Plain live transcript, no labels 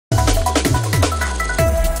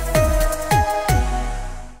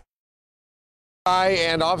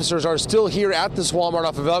And officers are still here at this Walmart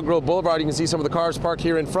off of Elk Grove Boulevard. You can see some of the cars parked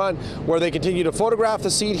here in front where they continue to photograph the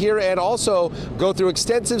scene here and also go through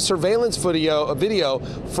extensive surveillance video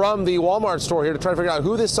from the Walmart store here to try to figure out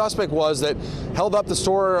who this suspect was that held up the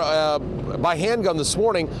store by handgun this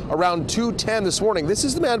morning around 2:10 this morning. This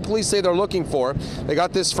is the man police say they're looking for. They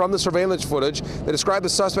got this from the surveillance footage. They described the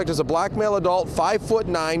suspect as a black male adult,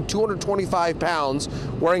 5'9", 225 pounds,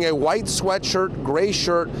 wearing a white sweatshirt, gray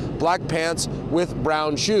shirt, black pants with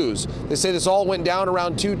brown shoes. They say this all went down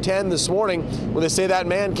around 2:10 this morning when they say that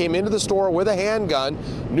man came into the store with a handgun,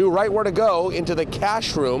 knew right where to go into the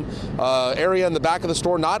cash room area in the back of the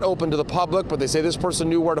store, not open to the public, but they say this person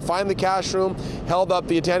knew where to find the cash room, held up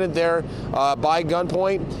the attendant there by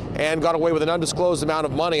gunpoint, and got away with an undisclosed amount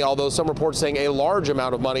of money, although some reports saying a large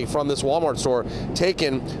amount of money from this Walmart store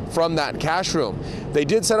taken from that cash room. They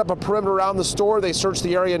did set up a perimeter around the store. They searched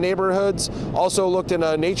the area neighborhoods, also looked in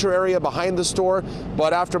a nature area behind the store,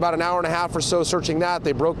 but after about an hour and a half or so searching that,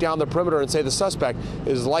 they broke down the perimeter and say the suspect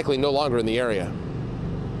is likely no longer in the area.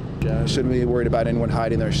 Shouldn't be worried about anyone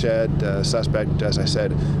hiding their shed. Suspect, as I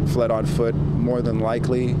said, fled on foot. More than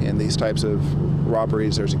likely in these types of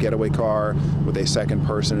robberies there's a getaway car with a second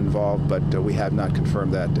person involved, but we have not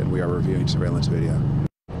confirmed that, and we are reviewing surveillance video.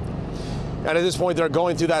 And at this point, they're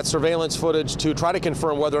going through that surveillance footage to try to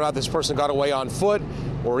confirm whether or not this person got away on foot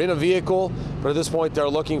or in a vehicle. But at this point, they're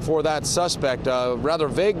looking for that suspect. Rather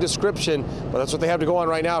vague description, but that's what they have to go on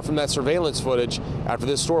right now from that surveillance footage after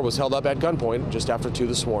this store was held up at gunpoint just after 2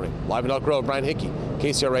 this morning. Live in Elk Grove, Brian Hickey,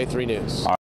 KCRA 3 News.